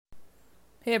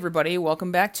Hey everybody,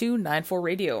 welcome back to 94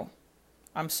 Radio.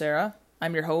 I'm Sarah,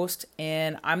 I'm your host,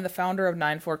 and I'm the founder of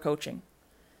 94 Coaching.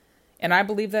 And I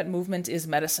believe that movement is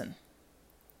medicine.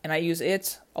 And I use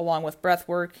it, along with breath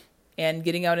work and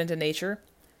getting out into nature,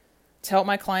 to help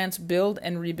my clients build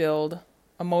and rebuild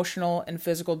emotional and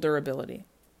physical durability.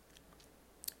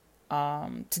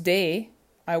 Today,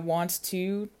 I want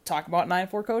to talk about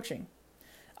 94 Coaching.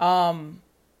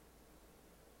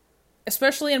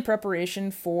 Especially in preparation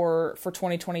for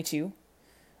 2022.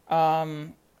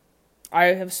 I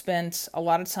have spent a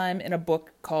lot of time in a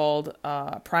book called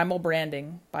Primal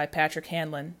Branding by Patrick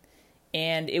Hanlon,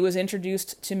 and it was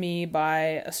introduced to me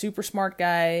by a super smart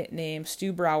guy named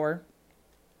Stu Brower.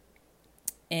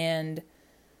 And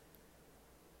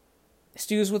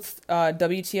Stu's with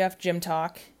WTF Gym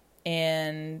Talk,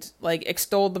 and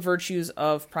extolled the virtues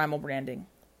of primal branding,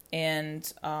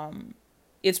 and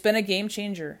it's been a game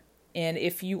changer. And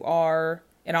if you are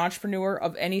an entrepreneur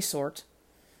of any sort,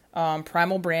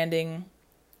 primal branding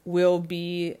will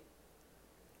be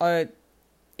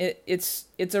it's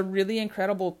a really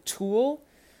incredible tool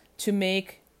to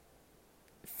make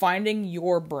finding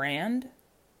your brand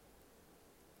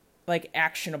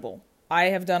actionable. I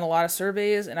have done a lot of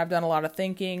surveys and I've done a lot of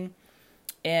thinking,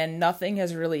 and nothing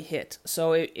has really hit.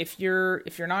 So if you're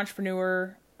an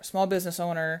entrepreneur, a small business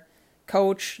owner,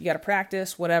 coach, you got to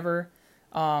practice, whatever,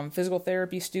 physical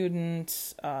therapy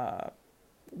student,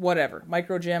 whatever,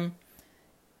 micro gym,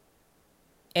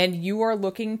 and you are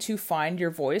looking to find your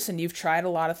voice and you've tried a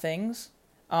lot of things,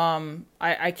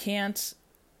 I can't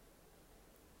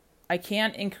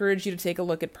encourage you to take a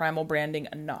look at primal branding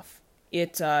enough.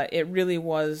 It really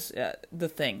was the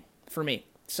thing for me.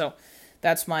 So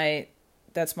that's my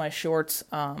short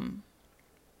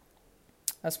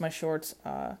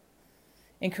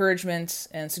encouragement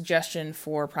and suggestion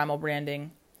for primal branding.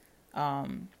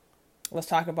 Let's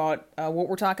talk about what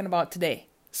we're talking about today.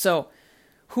 So,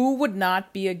 who would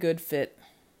not be a good fit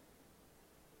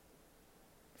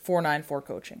for 94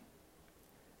 Coaching?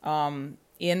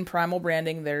 In primal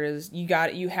branding, you got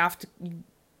to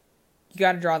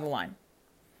draw the line.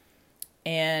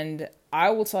 And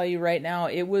I will tell you right now,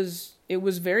 it was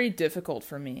very difficult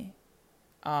for me.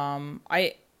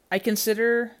 I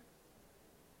consider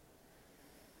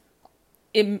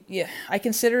it. Yeah, I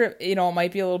consider it. It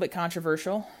might be a little bit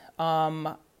controversial.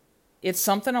 It's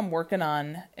something I'm working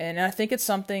on, and I think it's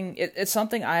something. It's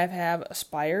something I have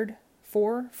aspired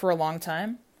for a long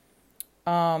time.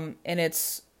 And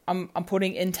I'm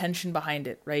putting intention behind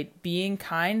it, right? Being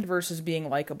kind versus being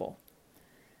likable,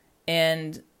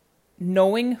 and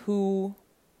knowing who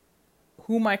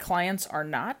my clients are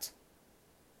not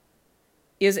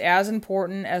is as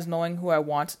important as knowing who I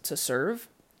want to serve,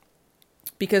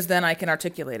 because then I can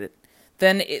articulate it.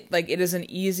 Then it is an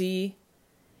easy.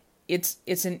 It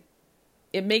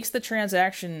makes the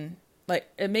transaction,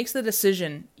 it makes the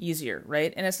decision easier,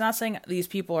 right? And it's not saying these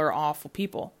people are awful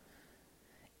people.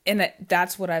 And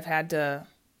that's what I've had to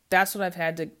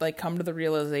come to the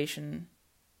realization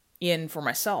in for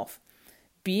myself.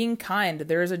 Being kind,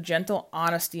 there is a gentle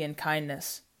honesty and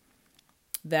kindness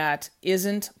that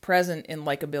isn't present in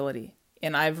likability.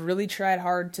 And I've really tried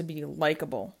hard to be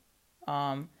likable.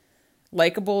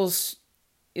 Likables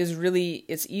is really,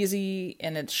 it's easy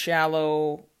and it's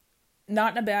shallow,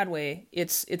 not in a bad way.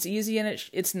 It's easy and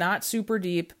it's not super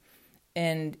deep,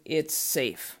 and it's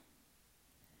safe.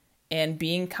 And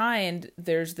being kind,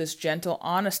 there's this gentle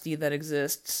honesty that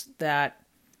exists that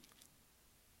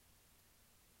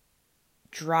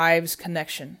drives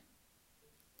connection.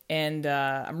 And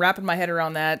I'm wrapping my head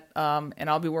around that, and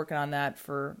I'll be working on that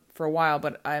for a while,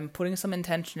 but I'm putting some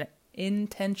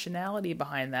intentionality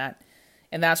behind that,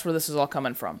 and that's where this is all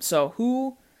coming from. So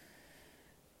who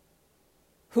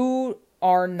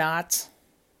are not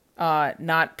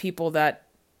people that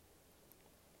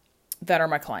are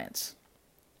my clients?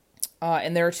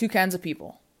 And there are two kinds of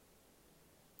people.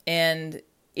 And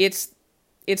it's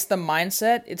the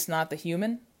mindset, it's not the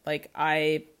human.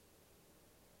 I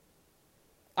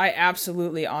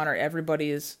absolutely honor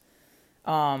everybody's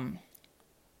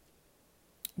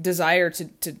desire to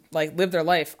live their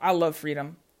life. I love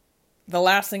freedom. The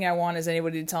last thing I want is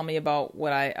anybody to tell me about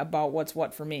what's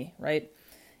what for me, right?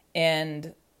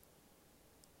 And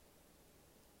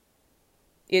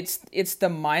it's the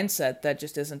mindset that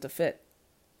just isn't a fit.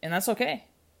 And that's okay.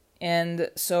 And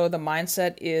so the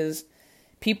mindset is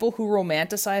people who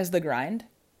romanticize the grind.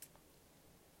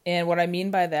 And what I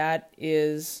mean by that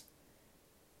is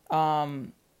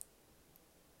 80-hour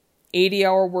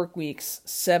work weeks,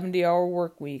 70-hour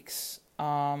work weeks,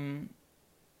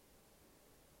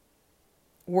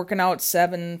 working out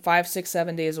 5, 6,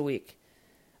 7 days a week.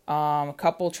 A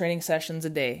couple training sessions a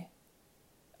day.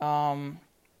 Um,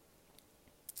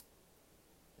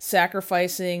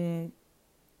 sacrificing,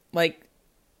 like,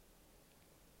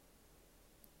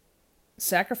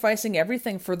 sacrificing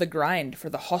everything for the grind, for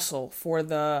the hustle, for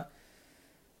the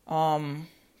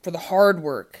hard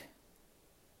work,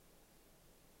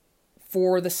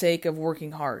 for the sake of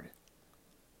working hard.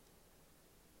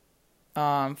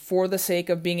 For the sake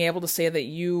of being able to say that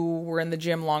you were in the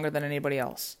gym longer than anybody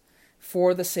else.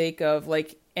 For the sake of,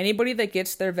 like, anybody that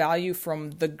gets their value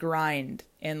from the grind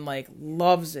and, like,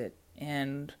 loves it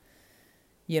and,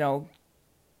 you know,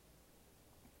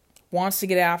 wants to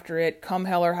get after it, come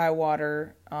hell or high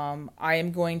water, I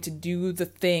am going to do the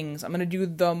things. I'm going to do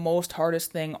the most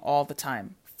hardest thing all the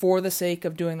time for the sake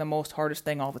of doing the most hardest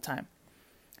thing all the time.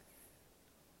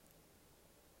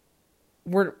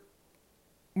 We're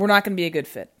not going to be a good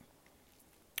fit.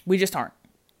 We just aren't.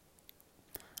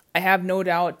 I have no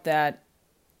doubt that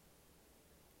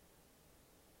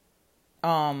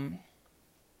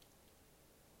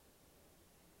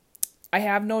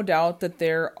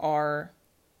there are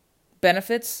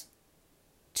benefits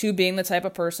to being the type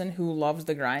of person who loves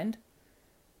the grind.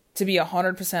 To be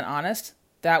 100% honest,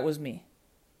 that was me.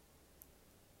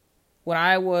 When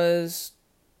I was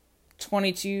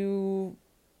 22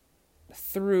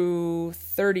 through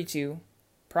 32,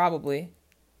 probably,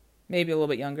 maybe a little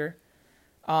bit younger,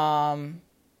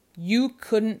 you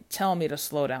couldn't tell me to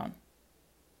slow down.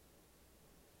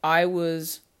 I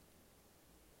was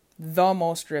the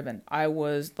most driven. I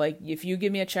was like, if you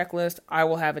give me a checklist, I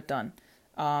will have it done.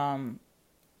 Come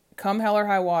hell or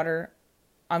high water,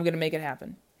 I'm gonna make it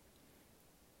happen.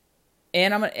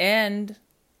 And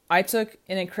I took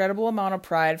an incredible amount of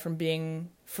pride from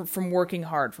from working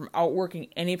hard, from outworking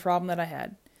any problem that I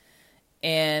had.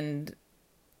 And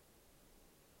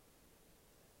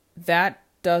that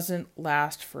doesn't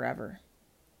last forever.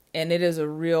 And it is a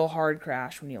real hard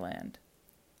crash when you land.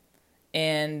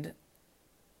 And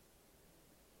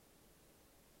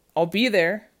I'll be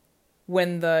there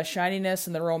when the shininess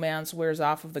and the romance wears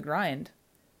off of the grind.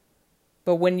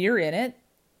 But when you're in it,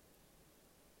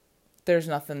 there's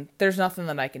nothing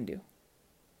that I can do.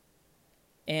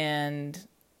 And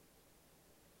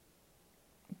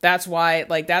that's why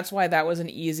that was an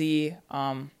easy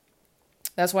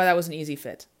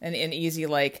fit. And an easy,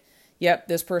 like, yep,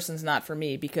 this person's not for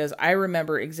me, because I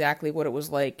remember exactly what it was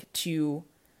like to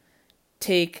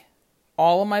take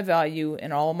all of my value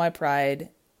and all of my pride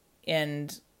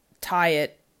and tie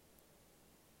it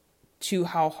to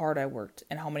how hard I worked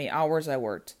and how many hours I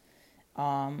worked.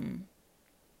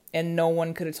 And no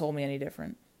one could have told me any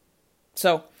different.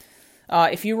 So,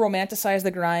 if you romanticize the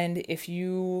grind, if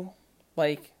you,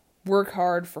 like, work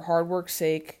hard for hard work's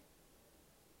sake,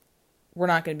 we're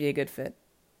not going to be a good fit.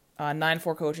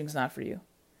 9-4 coaching is not for you.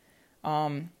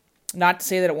 Not to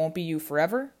say that it won't be you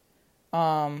forever,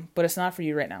 but it's not for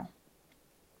you right now.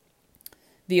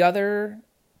 The other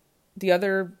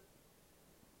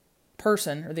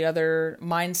person or the other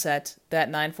mindset that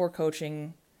 9-4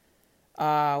 coaching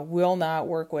will not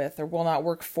work with, or will not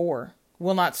work for,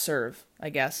 will not serve, I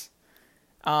guess,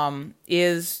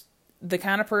 is the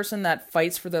kind of person that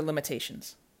fights for their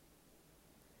limitations.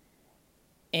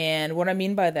 And what I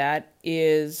mean by that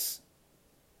is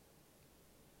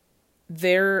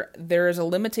there is a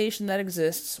limitation that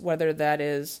exists, whether that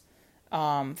is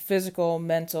physical,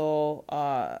 mental,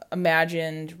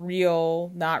 imagined,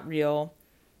 real, not real,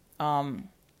 and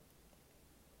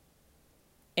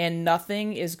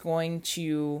nothing is going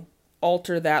to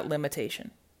alter that limitation.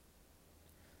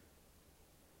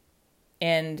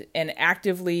 And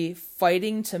actively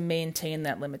fighting to maintain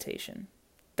that limitation.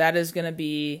 That's not going to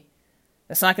be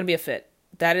a fit.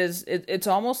 It's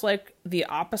almost like the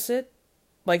opposite,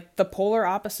 like the polar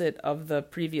opposite of the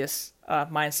previous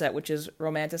mindset, which is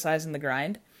romanticizing the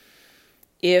grind.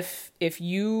 If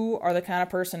you are the kind of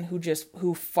person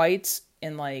who fights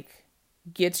and, like,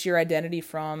 gets your identity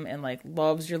from and, like,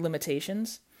 loves your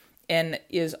limitations and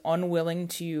is unwilling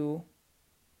to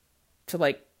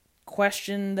like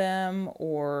question them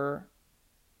or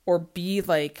be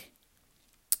like,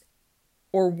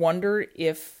 or wonder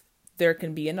if there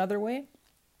can be another way,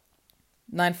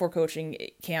 9-4 coaching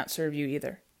can't serve you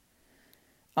either.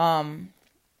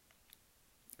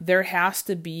 There has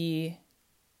to be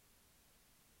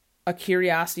a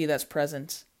curiosity that's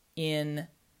present in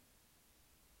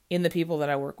the people that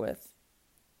I work with.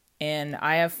 And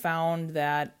I have found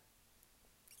that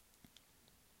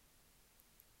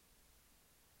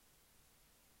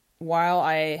while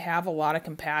I have a lot of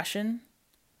compassion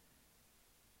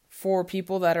for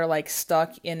people that are like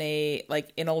stuck in a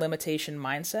limitation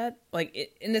mindset.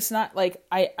 And it's not like,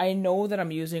 I know that I'm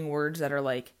using words that are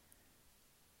like,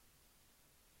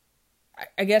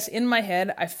 I guess in my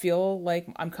head I feel like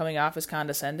I'm coming off as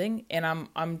condescending, and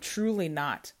I'm truly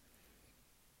not.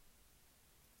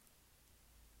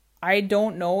 I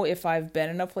don't know if I've been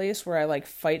in a place where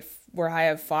where I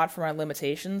have fought for my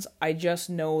limitations. I just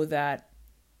know that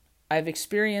I've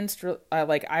experienced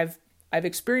I've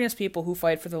experienced people who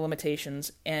fight for the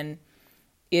limitations, and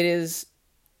it's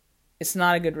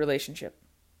not a good relationship.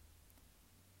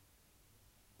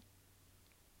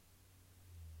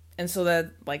 And so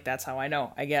that's how I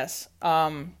know, I guess.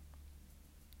 And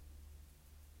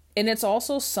it's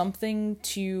also something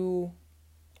to,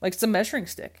 it's a measuring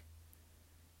stick.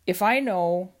 If I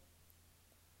know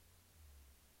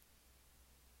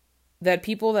that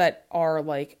people that are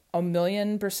like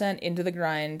 1,000,000% into the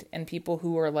grind and people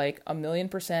who are like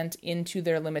 1,000,000% into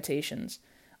their limitations,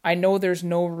 I know there's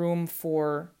no room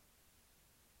for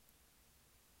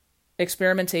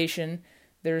experimentation.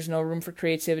 There's no room for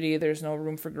creativity. There's no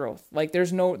room for growth.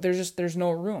 There's no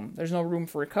room. There's no room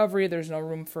for recovery. There's no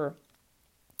room for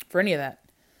any of that.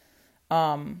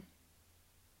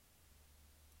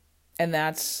 And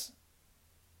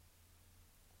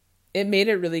it made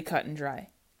it really cut and dry.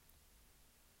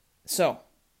 So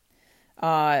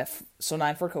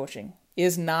 9-4 coaching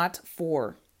is not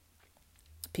for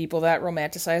people that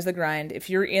romanticize the grind. If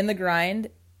you're in the grind,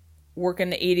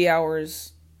 working 80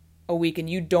 hours a week and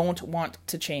you don't want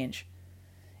to change,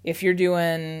 if you're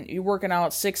working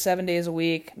out 6-7 days a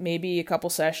week, maybe a couple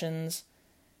sessions,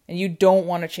 and you don't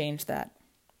want to change that,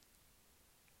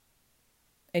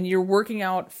 and you're working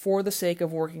out for the sake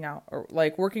of working out, or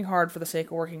like working hard for the sake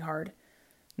of working hard,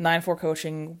 9-4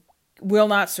 coaching will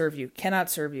not serve you, cannot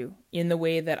serve you in the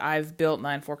way that I've built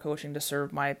 9-4 coaching to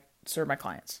serve my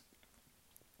clients.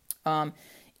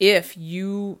 If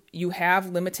you have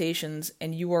limitations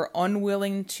and you are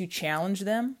unwilling to challenge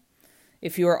them,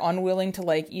 if you are unwilling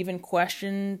to even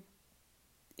question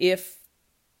if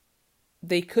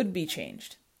they could be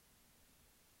changed,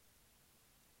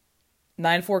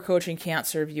 9-4 coaching can't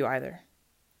serve you either.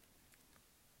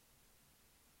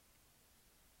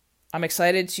 I'm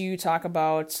excited to talk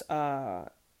about,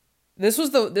 this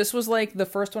was like the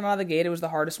first one out of the gate. It was the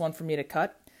hardest one for me to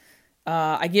cut.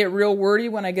 I get real wordy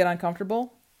when I get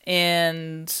uncomfortable,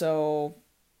 and so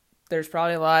there's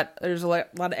probably a lot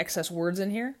of excess words in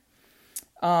here.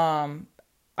 I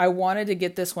wanted to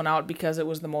get this one out because it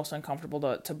was the most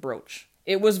uncomfortable to broach.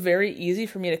 It was very easy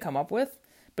for me to come up with,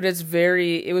 but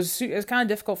it was kind of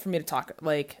difficult for me to talk,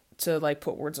 to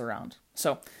put words around.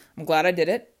 So I'm glad I did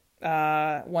it.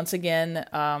 Once again,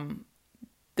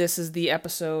 this is the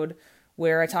episode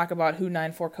where I talk about who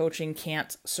 9-4 coaching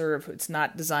can't serve. It's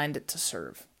not designed to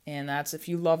serve. And that's if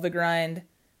you love the grind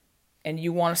and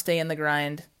you want to stay in the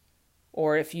grind,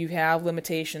 or if you have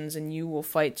limitations and you will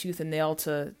fight tooth and nail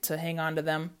to hang on to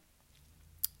them,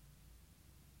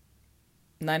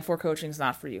 9-4 coaching is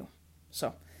not for you.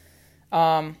 So,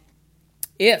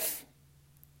 if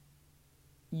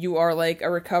you are like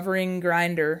a recovering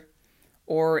grinder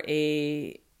or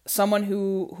someone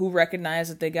who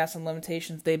recognizes that they got some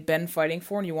limitations they've been fighting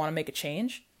for and you want to make a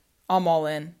change, I'm all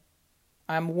in.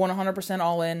 I'm 100%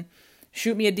 all in.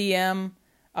 Shoot me a DM,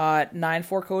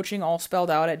 9-4 coaching, all spelled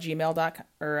out at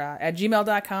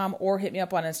gmail.com, or hit me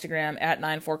up on Instagram at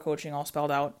 9-4 coaching, all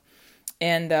spelled out.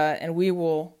 And we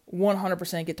will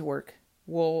 100% get to work.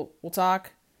 We'll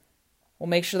talk. We'll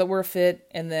make sure that we're fit,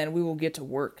 and then we will get to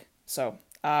work. So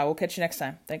we'll catch you next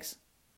time. Thanks.